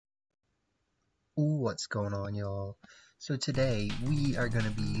What's going on, y'all? So today we are going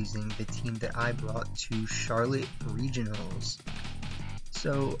to be using the team that I brought to Charlotte Regionals.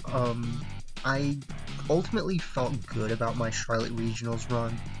 So, I ultimately felt good about my Charlotte Regionals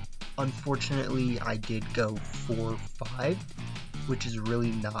run. Unfortunately, I did go 4-5, which is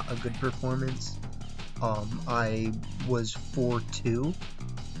really not a good performance. I was 4-2,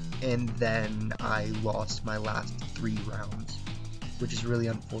 and then I lost my last 3 rounds, which is really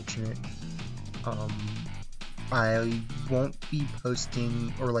unfortunate. Um, I won't be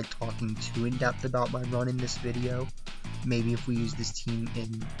posting or talking too in depth about my run in this video. Maybe if we use this team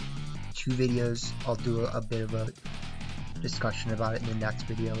in 2 videos, I'll do a bit of a discussion about it in the next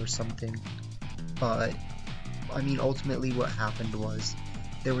video or something. But I mean, ultimately what happened was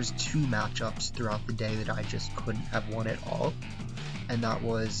there was 2 matchups throughout the day that I just couldn't have won at all. And that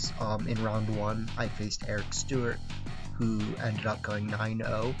was in round 1, I faced Eric Stewart, who ended up going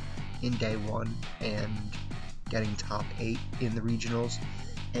 9-0 in day 1 and getting top 8 in the regionals,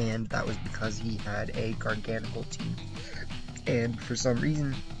 and that was because he had a Gargantical team. And for some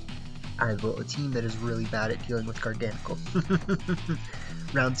reason, I built a team that is really bad at dealing with Gargantical.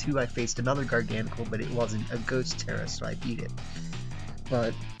 Round 2, I faced another Gargantical, but it wasn't a Ghost Tera, so I beat it.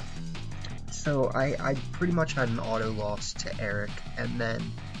 But so I pretty much had an auto loss to Eric, and then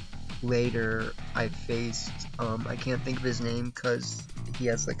later I faced I can't think of his name because he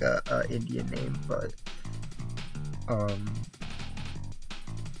has like a Indian name, but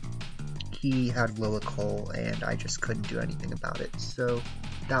he had Lilical and I just couldn't do anything about it. So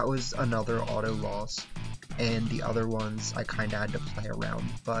that was another auto loss, and the other ones I kinda had to play around,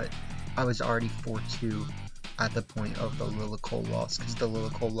 but I was already 4-2 at the point of the Lilical loss, because the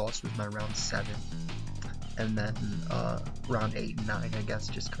Lilical loss was my round 7. And then round 8 and 9, I guess,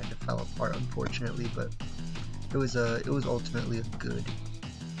 just kind of fell apart, unfortunately. But it was ultimately a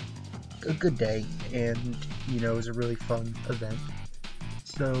good day, and it was a really fun event.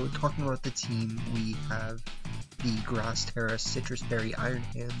 So talking about the team, we have the Grass Tera Citrus Berry Iron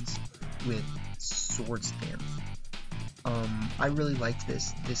Hands with Sword Stance. I really liked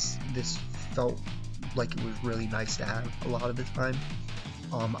this. This felt like it was really nice to have a lot of the time.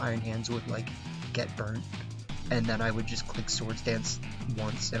 Iron Hands would get burnt, and then I would just click Sword Stance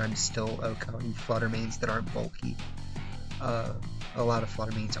once, and I'm still OHKOing Flutter Mains that aren't bulky. A lot of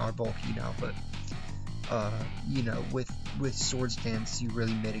Flutter Mains are bulky now, but with Sword Stance you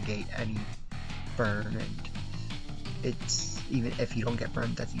really mitigate any burn, and it's even if you don't get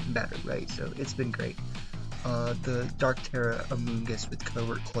burned, that's even better, right? So it's been great. The Dark Tera Amoonguss with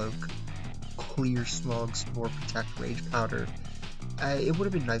Covert Cloak, Clear Smog, Spore Protect, Rage Powder. It would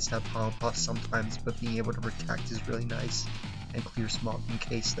have been nice to have Pollen Puff sometimes, but being able to protect is really nice, and Clear Smog in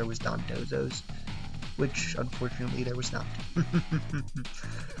case there was Dondozos, which unfortunately there was not.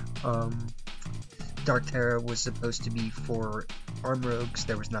 Dark Tera was supposed to be for Armrogues,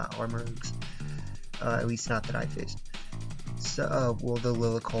 there was not Armrogues, at least not that I faced. So, well, the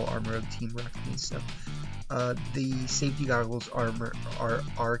Lilical Armrogue team wrecked me, so. The Safety Goggles are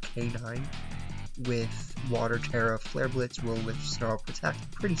RK9 with Water Tera, Flare Blitz, Will Whip, Snarl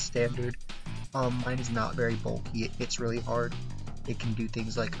Protect, pretty standard. Mine is not very bulky, it hits really hard. It can do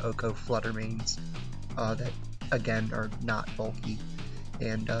things like OHKO Flutter Mains, that again are not bulky,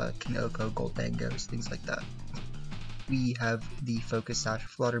 and can OHKO Goldangos, things like that. We have the Focus Sash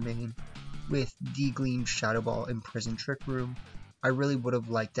Flutter Main with D-Gleam, Shadow Ball, and Prison Trick Room. I really would have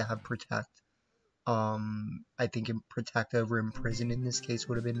liked to have Protect. I think Protect over Imprison in this case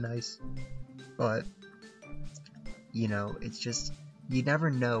would have been nice, but it's just, you never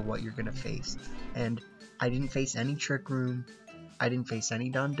know what you're gonna face, and I didn't face any Trick Room, I didn't face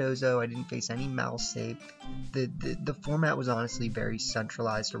any Dondozo, I didn't face any Malsape. The format was honestly very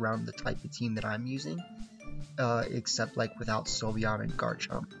centralized around the type of team that I'm using, except without Sylveon and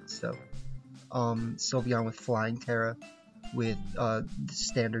Garchomp. So Sylveon with Flying Tera with the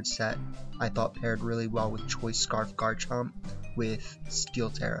standard set I thought paired really well with Choice Scarf Garchomp with Steel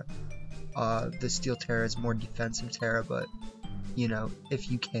Tera. The Steel Tera is more defensive Tera, but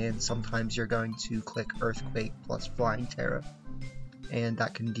if you can, sometimes you're going to click Earthquake plus Flying Tera, and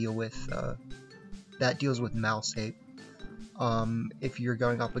that can deal with that deals with Malsape. If you're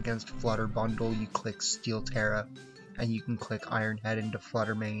going up against Flutter Bundle, you click Steel Tera, and you can click Iron Head into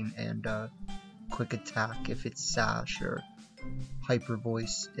Flutter Main and Quick Attack if it's Sash, or Hyper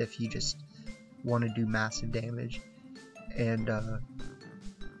Voice if you just want to do massive damage. And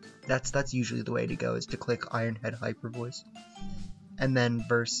that's usually the way to go, is to click Iron Head, Hyper Voice. And then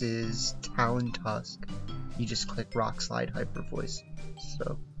versus Talon Tusk, you just click Rock Slide, Hyper Voice.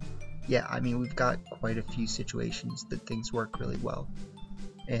 So yeah, I mean, we've got quite a few situations that things work really well.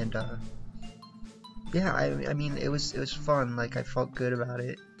 And yeah, I mean, it was fun. Like, I felt good about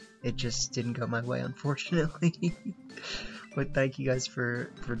it. It just didn't go my way, unfortunately. But thank you guys for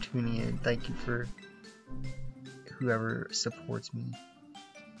tuning in. Thank you for whoever supports me.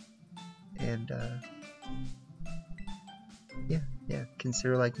 And yeah,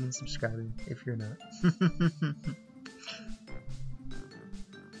 consider liking and subscribing if you're not.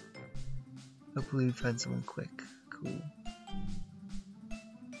 Hopefully we find someone quick. Cool.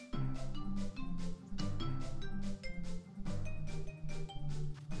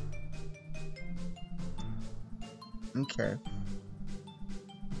 Okay.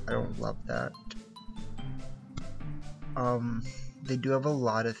 I don't love that. They do have a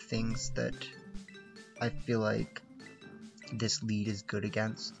lot of things that I feel like this lead is good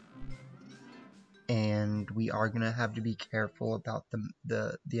against. And we are gonna have to be careful about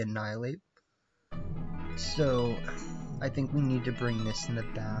the Annihilate. So I think we need to bring this in the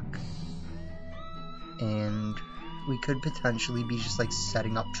back. And we could potentially be just like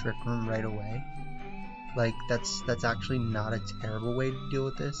setting up Trick Room right away. Like that's actually not a terrible way to deal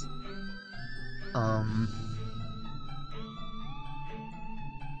with this.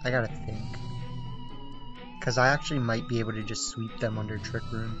 I gotta think. Because I actually might be able to just sweep them under Trick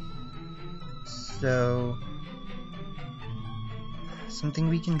Room. So something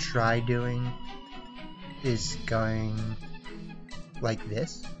we can try doing is going like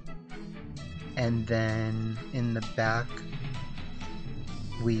this. And then in the back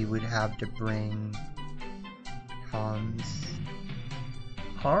we would have to bring Hans.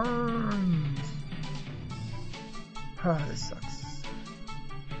 Oh, this sucks.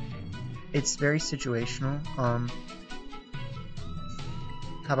 It's very situational. How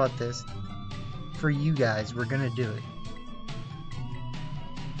about this? For you guys, we're gonna do it.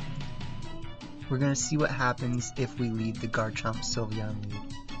 We're gonna see what happens if we lead the Garchomp Sylveon lead.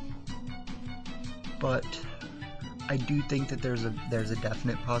 But I do think that there's a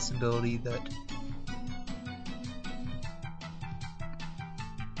definite possibility that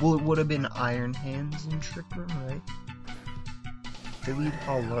well, it would have been Iron Hands in Trick Room, right? They lead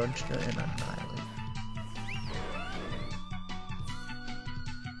Aloncha and Annihilate.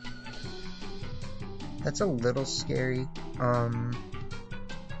 That's a little scary.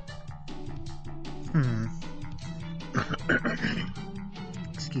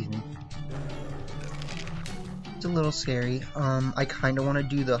 Excuse me. It's a little scary. I kind of want to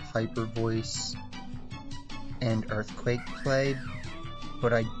do the Hyper Voice and Earthquake play,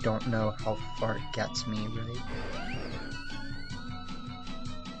 but I don't know how far it gets me, right?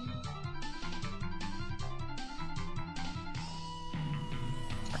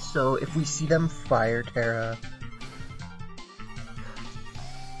 So if we see them Fire Tera,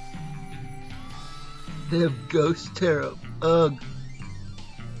 they have Ghost Tera. Ugh.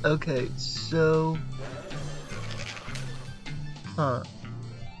 Okay, so I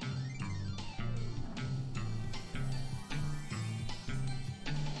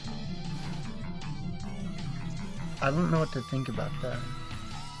don't know what to think about that.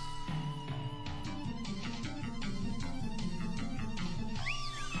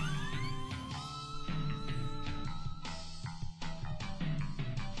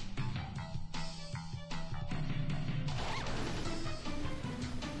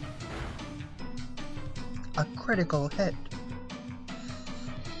 A critical hit.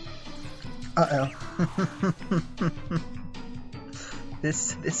 Uh-oh.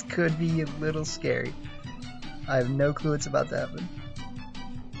 This could be a little scary. I have no clue what's about to happen.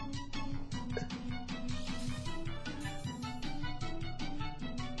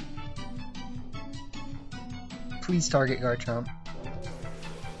 Please target Garchomp.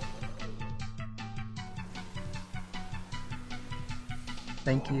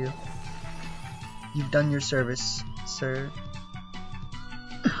 Thank you. You've done your service, sir.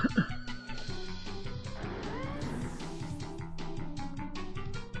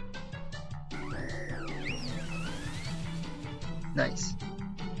 Nice.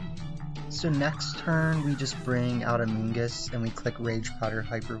 So next turn we just bring out a Mungus and we click Rage Powder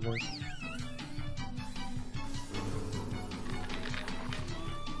Hyper Voice.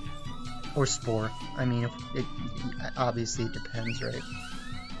 Or Spore. I mean, obviously it depends, right?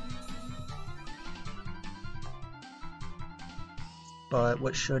 But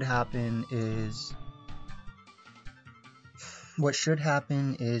what should happen is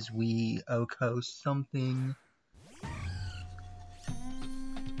we OHKO something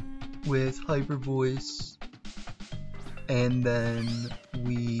with Hyper Voice, and then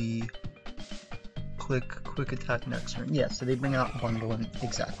we click Quick Attack next turn. Yeah, so they bring out Bundle, and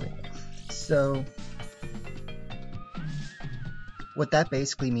exactly. So What that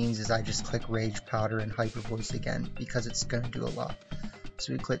basically means is I just click Rage Powder and Hyper Voice again, because it's going to do a lot.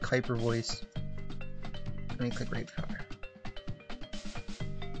 So we click Hyper Voice, and we click Rage Powder.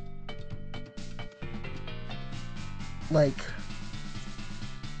 Like,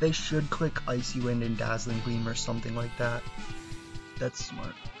 they should click Icy Wind and Dazzling Gleam or something like that. That's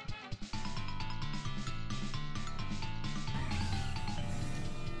smart.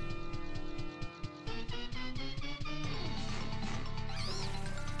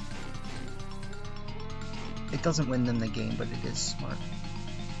 It doesn't win them the game, but it is smart.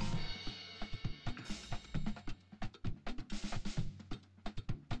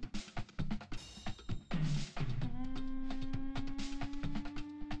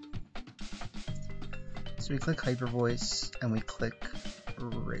 So we click Hyper Voice and we click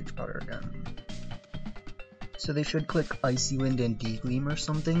Rage Powder again. So they should click Icy Wind and D-Gleam or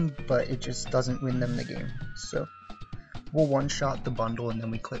something, but it just doesn't win them the game. So we'll one-shot the bundle and then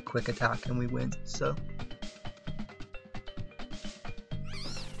we click Quick Attack and we win. So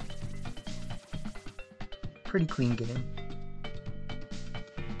pretty clean game.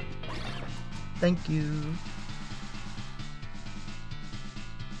 Thank you.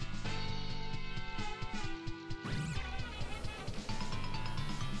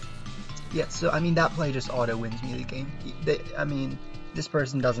 Yeah, so I mean that play just auto wins me the game. I mean, this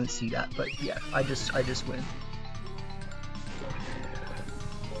person doesn't see that, but yeah, I just win.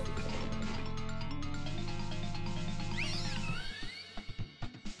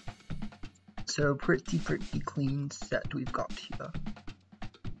 So pretty clean set we've got here.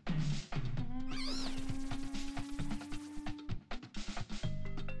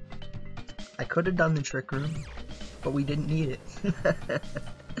 I could have done the Trick Room, but we didn't need it.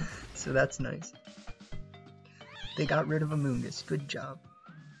 So that's nice. They got rid of Amoonguss. Good job.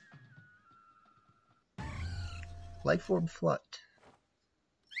 Life Orb Flut.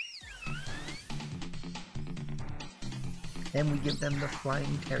 And we give them the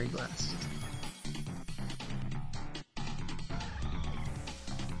Flying Tera Sylveon.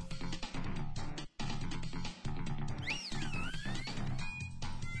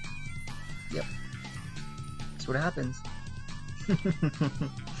 Yep. That's what happens.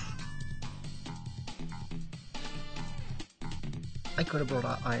 I could have brought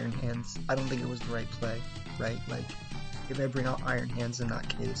out Iron Hands. I don't think it was the right play, right? Like, if I bring out Iron Hands in that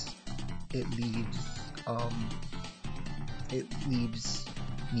case, it leaves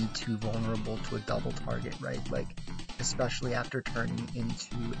me too vulnerable to a double target, right? Like, especially after turning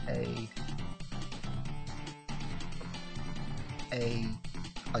into a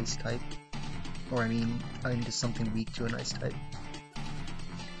ice type, or I mean, into something weak to an ice type.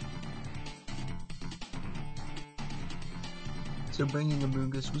 So bringing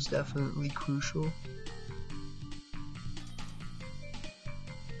Amoonguss was definitely crucial.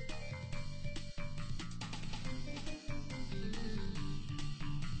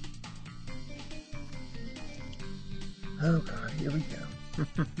 Oh god, here we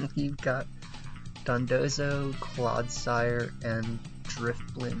go. We've got Dondozo, Clodsire, and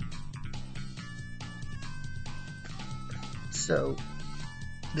Drifblim. So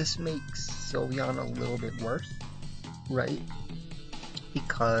this makes Sylveon a little bit worse, right?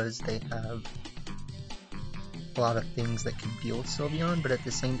 Because they have a lot of things that can deal with Sylveon, but at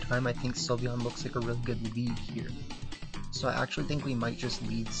the same time I think Sylveon looks like a really good lead here. So I actually think we might just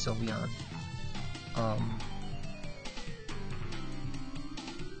lead Sylveon.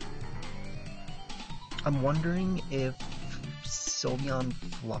 I'm wondering if Sylveon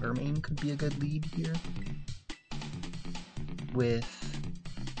Flutter Mane could be a good lead here. With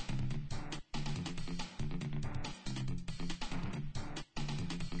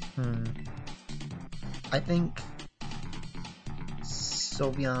I think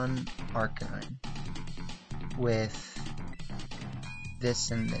Sylveon Arcanine with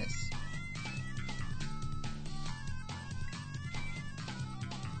this and this.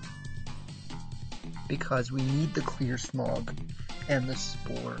 Because we need the Clear Smog and the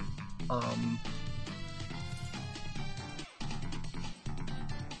Spore.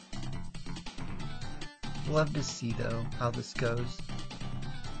 We'll have to see though how this goes.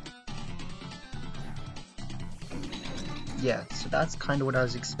 Yeah, so that's kind of what I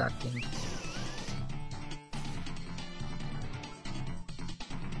was expecting.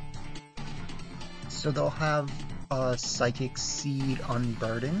 So they'll have a Psychic Seed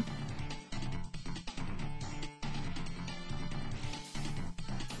Unburden.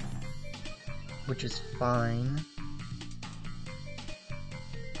 Which is fine.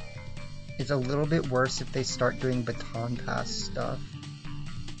 It's a little bit worse if they start doing Baton Pass stuff.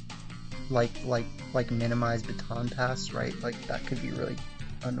 Like like minimize baton pass, right? Like that could be really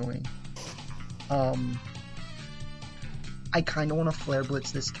annoying. I kind of want to Flare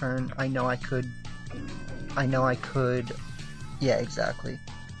Blitz this turn. I know I could. Yeah, exactly.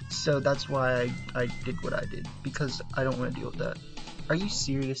 So that's why I did what I did, because I don't want to deal with that. Are you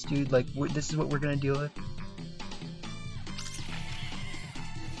serious, dude? Like, this is what we're gonna deal with?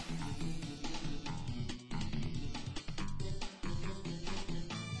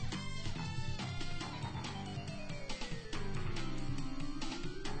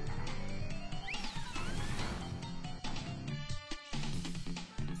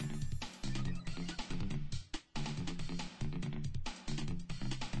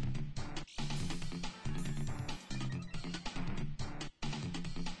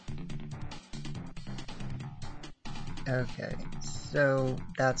 Okay, so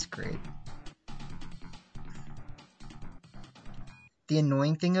that's great. The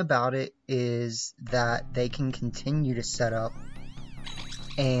annoying thing about it is that they can continue to set up,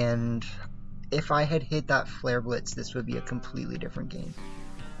 and if I had hit that Flare Blitz, this would be a completely different game.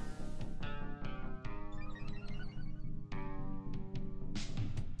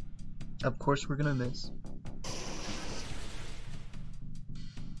 Of course we're gonna miss.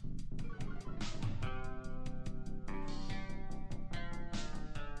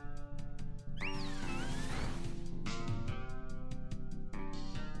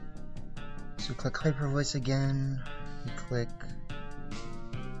 So click Hyper Voice again, we click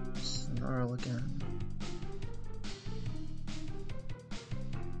Snarl again.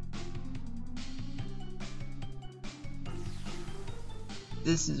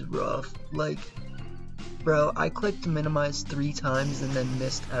 This is rough. Like, bro, I clicked minimize 3 times and then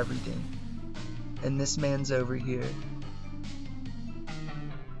missed everything. And this man's over here,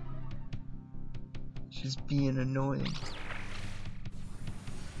 just being annoying.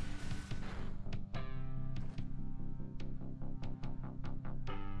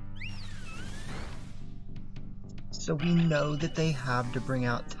 So we know that they have to bring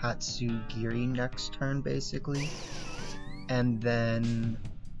out Tatsugiri next turn, basically. And then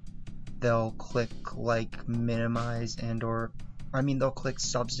they'll click like minimize and or, I mean they'll click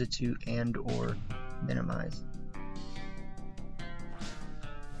substitute and or minimize.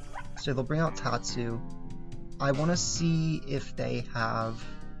 So they'll bring out Tatsu. I want to see if they have,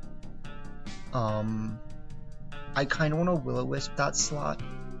 I kind of want to Will-O-Wisp that slot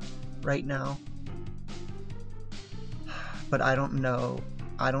right now. But I don't know.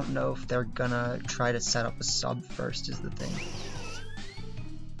 I don't know if they're gonna try to set up a sub first is the thing.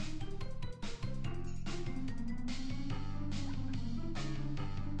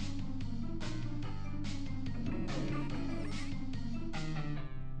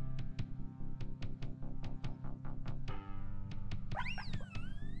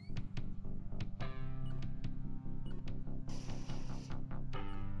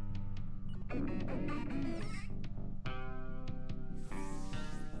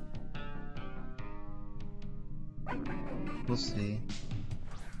 We'll see.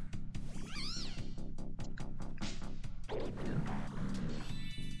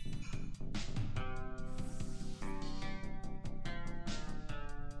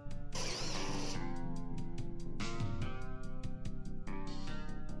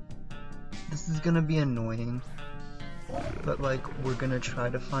 This is gonna be annoying, but like, we're gonna try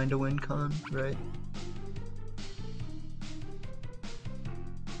to find a win con, right?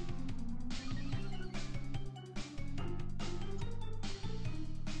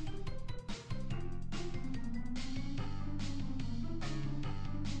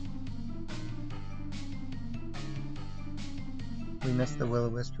 We missed the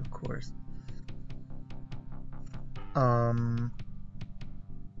Will-O-Wisp, of course.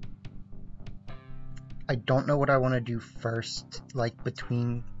 I don't know what I want to do first, like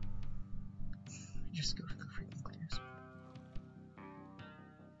between. Just go for the freaking clears.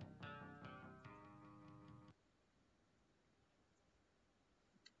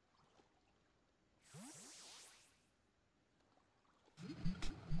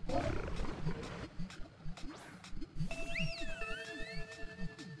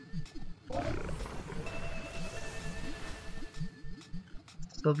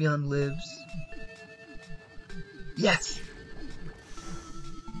 Sylveon lives. Yes!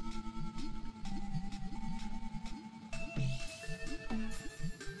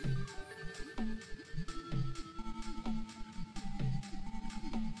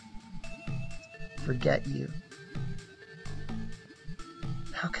 Forget you.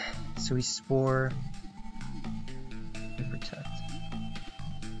 Okay, so we Spore. We Protect.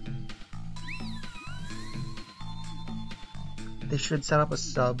 They should set up a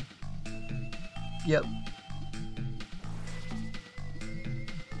sub. Yep.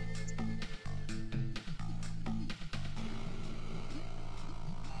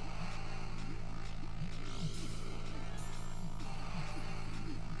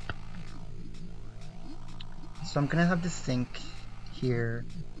 So I'm gonna have to think here.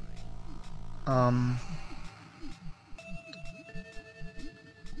 I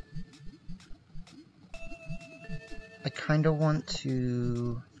kind of want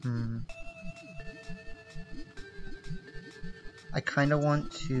to. I kind of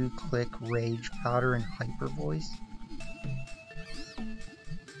want to click Rage Powder and Hyper Voice.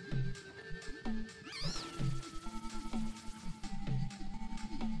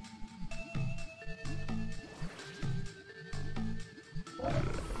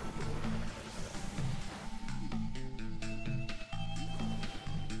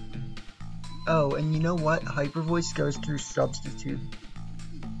 Oh, and you know what? Hyper Voice goes through Substitute.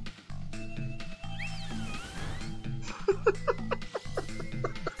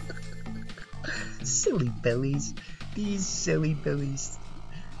 Silly billies. These silly billies.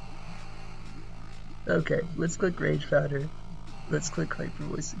 Okay, let's click Rage Powder. Let's click Hyper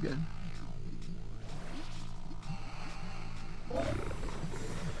Voice again.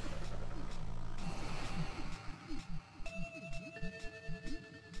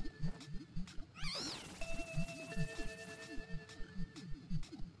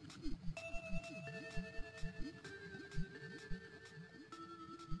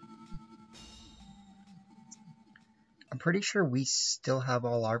 I'm pretty sure we still have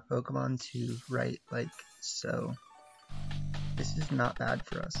all our Pokemon too, right? Like, so this is not bad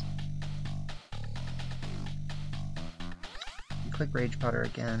for us. We click Rage Powder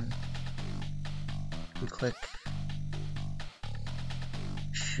again. We click...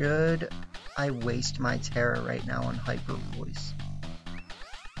 Should I waste my Tera right now on Hyper Voice?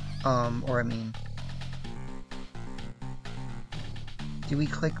 Or I mean... Do we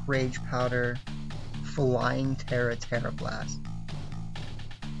click Rage Powder... Flying Tera Blast?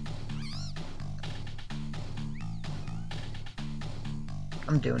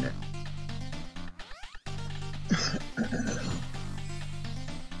 I'm doing it.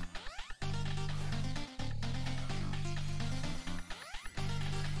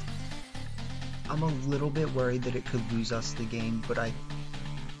 I'm a little bit worried that it could lose us the game, but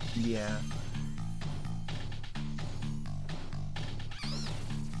yeah.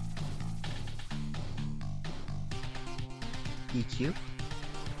 EQ?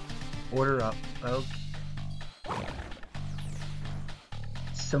 Order up. Okay.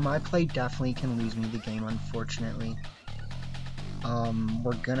 So my play definitely can lose me the game, unfortunately.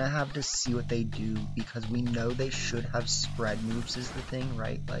 We're gonna have to see what they do, because we know they should have spread moves is the thing,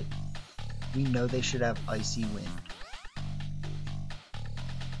 right? Like, we know they should have Icy Wind.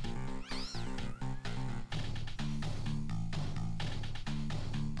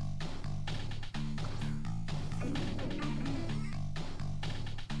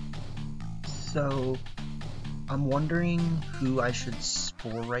 So, I'm wondering who I should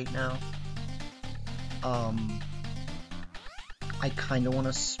Spore right now. I kind of want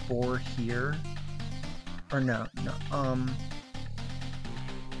to Spore here. Or no.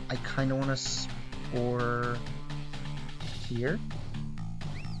 I kind of want to Spore here.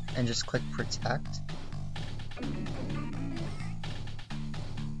 And just click Protect.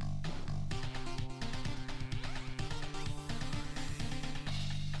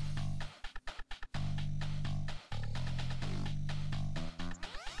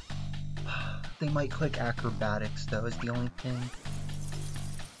 They might click Acrobatics though, is the only thing.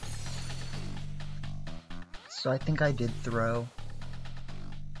 So I think I did throw.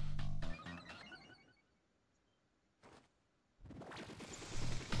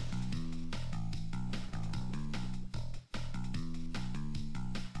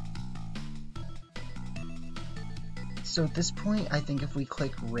 So at this point, I think if we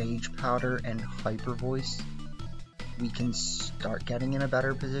click Rage Powder and Hyper Voice, we can start getting in a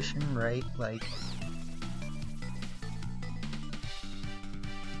better position, right? Like,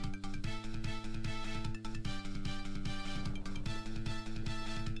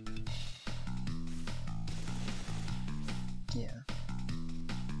 yeah.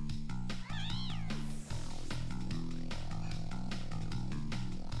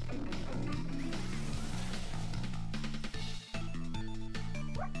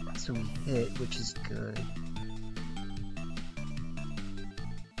 So we hit, which is good.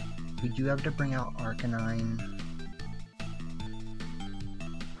 We do have to bring out Arcanine.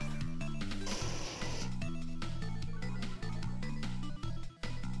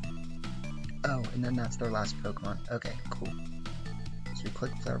 Oh, and then that's their last Pokemon. Okay, cool. So we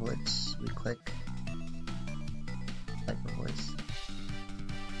click Flare Blitz, we click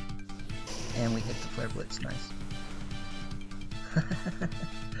And we hit the Flare Blitz, nice.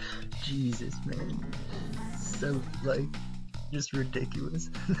 Jesus, man. So, like, just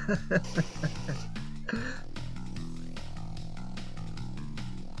ridiculous.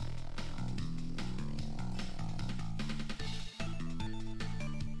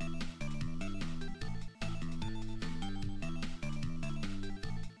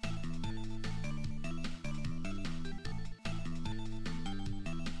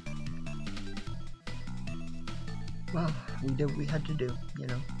 Well, we did what we had to do, you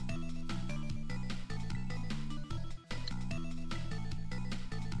know.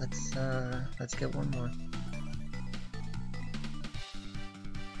 Let's get one more.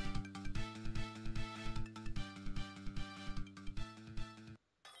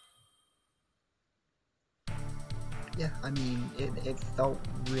 Yeah, I mean, it felt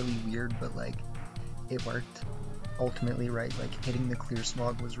really weird, but like, it worked ultimately, right? Like, hitting the clear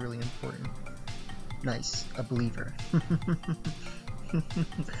smog was really important. Nice, a believer.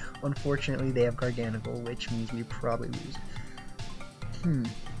 Unfortunately, they have Garganical, which means we probably lose.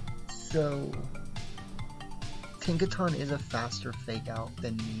 So, Tinkaton is a faster fake out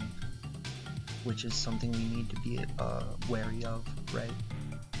than me, which is something we need to be wary of, right?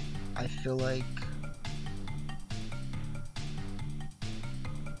 I feel like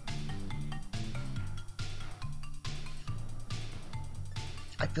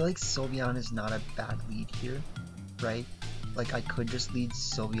Sylveon is not a bad lead here, right? Like, I could just lead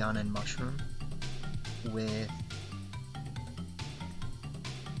Sylveon and Mushroom with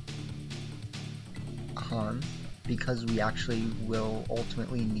Han, because we actually will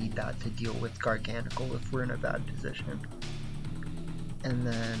ultimately need that to deal with Garganical if we're in a bad position. And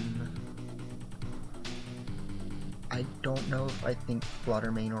then I don't know if I think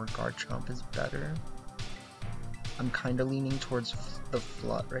Fluttermane or Garchomp is better. I'm kind of leaning towards the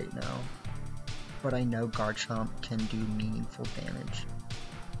Flut right now, but I know Garchomp can do meaningful damage,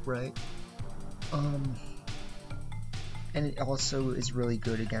 right? And it also is really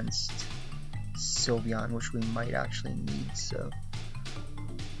good against Sylveon, which we might actually need, so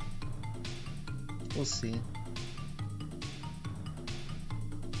we'll see.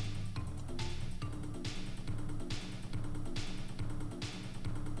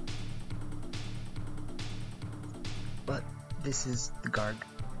 But this is the Garg,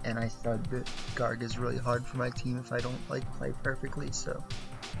 and I said that Garg is really hard for my team if I don't like play perfectly, so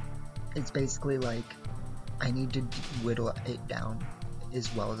it's basically like I need to whittle it down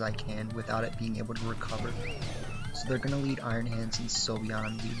as well as I can without it being able to recover. So they're gonna lead Iron Hands and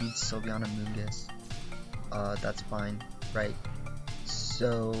Sylveon. We lead Sylveon and Moongus. That's fine, right?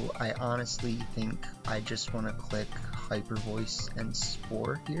 So I honestly think I just want to click Hyper Voice and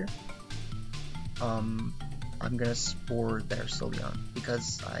Spore here. I'm gonna Spore their Sylveon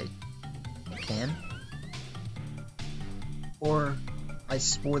because I can. Or I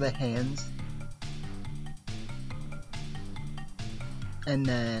Spore the hands. And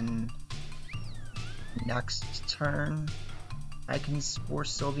then next turn, I can Spore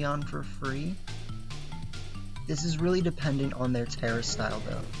Sylveon for free. This is really dependent on their Tera style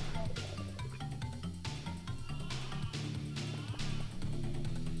though.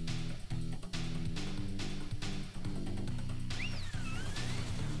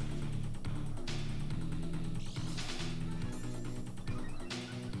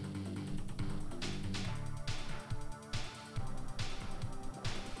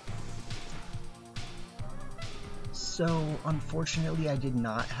 So, unfortunately, I did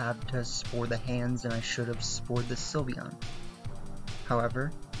not have to Spore the hands, and I should have Spored the Sylveon.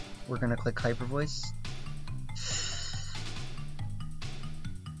 However, we're gonna click Hyper Voice.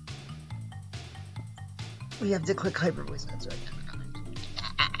 We have to click Hyper Voice, that's right.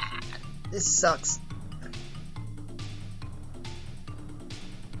 This sucks.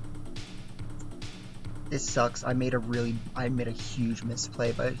 This sucks. I made a huge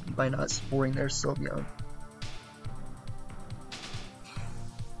misplay by not Sporing their Sylveon.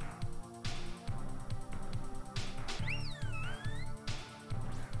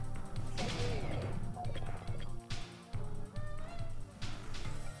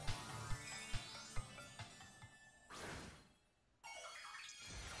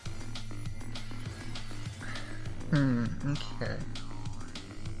 Okay.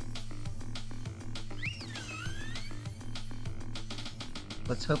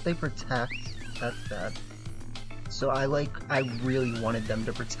 Let's hope they protect. That's bad. So I really wanted them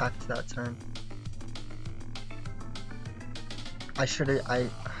to protect that turn. I should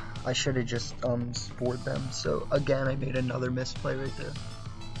have just Spored them. So again, I made another misplay right there.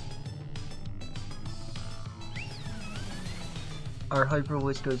 our Hyper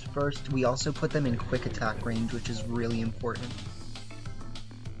Voice goes first. We also put them in quick attack range, which is really important.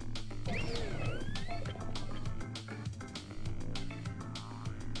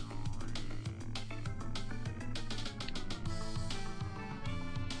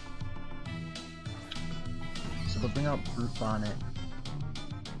 So they'll bring out Brute Bonnet.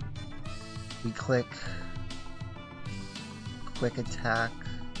 We click quick attack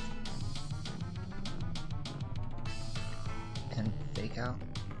and fake out.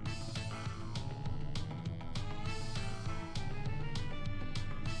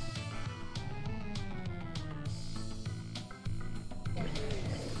 Okay.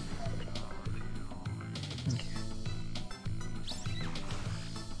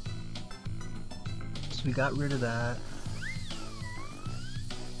 So we got rid of that.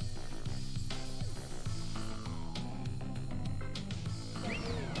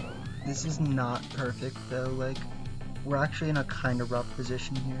 This is not perfect though, like, we're actually in a kind of rough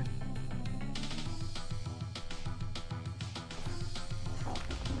position here.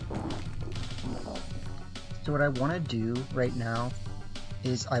 So what I want to do right now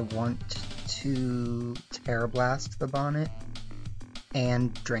is I want to Tera Blast the Bonnet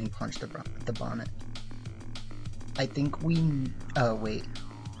and Drain Punch the Bonnet. I think we... oh, wait.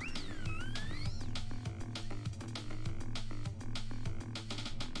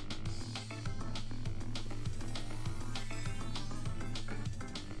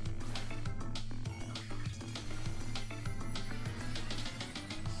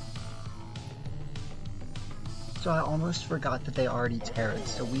 So I almost forgot that they already Tera'd,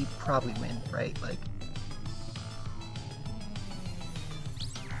 so we probably win, right? Like,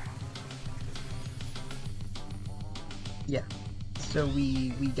 yeah. So we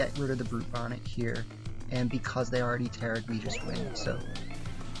get rid of the Brute Bonnet here, and because they already Tera'd, we just win, so.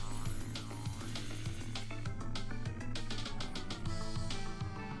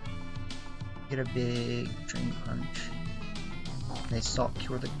 Get a big Drain Punch. They Salt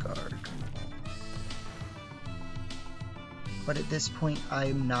Cure the guard. But at this point,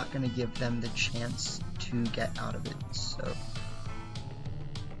 I'm not going to give them the chance to get out of it, so...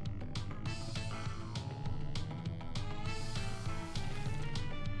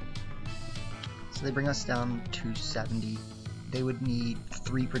 So they bring us down to 70. They would need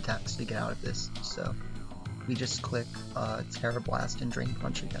 3 protects to get out of this, so we just click Tera Blast and Drain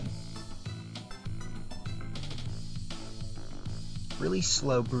Punch again. Really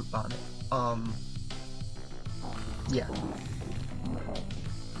slow Brute Bonnet. Yeah.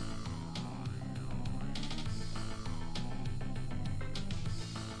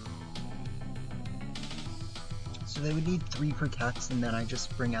 So they would need 3 protects, and then I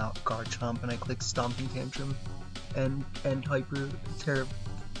just bring out Garchomp and I click Stomping Tantrum and Hyper Tera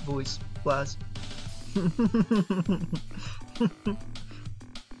Voice Blast.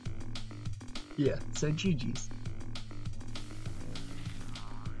 Yeah, so GG's.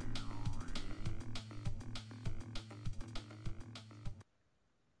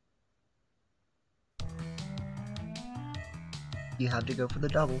 You have to go for the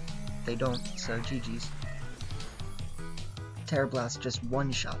double. They don't, so GG's. Tera Blast just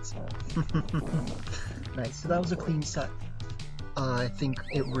one-shots. Nice, so that was a clean set. I think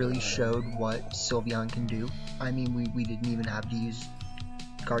it really showed what Sylveon can do. I mean, we didn't even have to use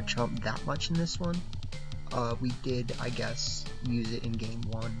Garchomp that much in this one. We did, I guess, use it in game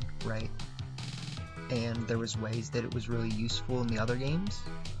 1, right? And there was ways that it was really useful in the other games.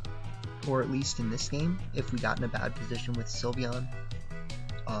 Or at least in this game, if we got in a bad position with Sylveon.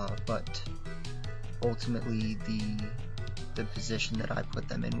 But ultimately, the position that I put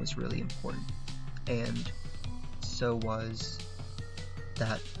them in was really important. And so was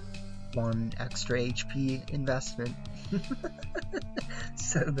that 1 extra HP investment.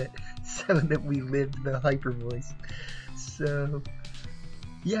 so that we lived the Hyper Voice. So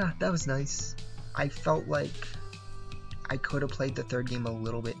yeah, that was nice. I felt like I could have played the third game a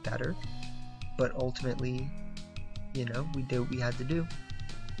little bit better, but ultimately, you know, we did what we had to do.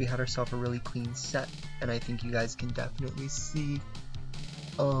 We had ourselves a really clean set, and I think you guys can definitely see,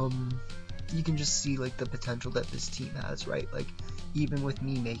 you can just see like the potential that this team has, right? Like, even with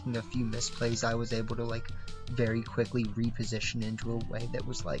me making a few misplays, I was able to like very quickly reposition into a way that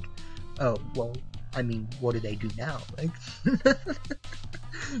was like, oh, well, I mean, what do they do now? Like,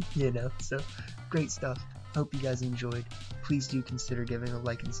 you know, so great stuff. Hope you guys enjoyed. Please do consider giving a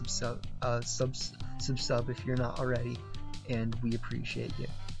like and sub if you're not already, and we appreciate you.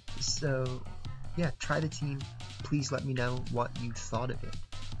 So yeah, try the team. Please let me know what you thought of it.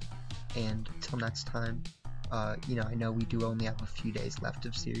 And till next time, you know, I know we do only have a few days left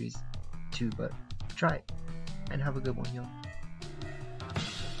of Series 2, but try it, and have a good one, y'all.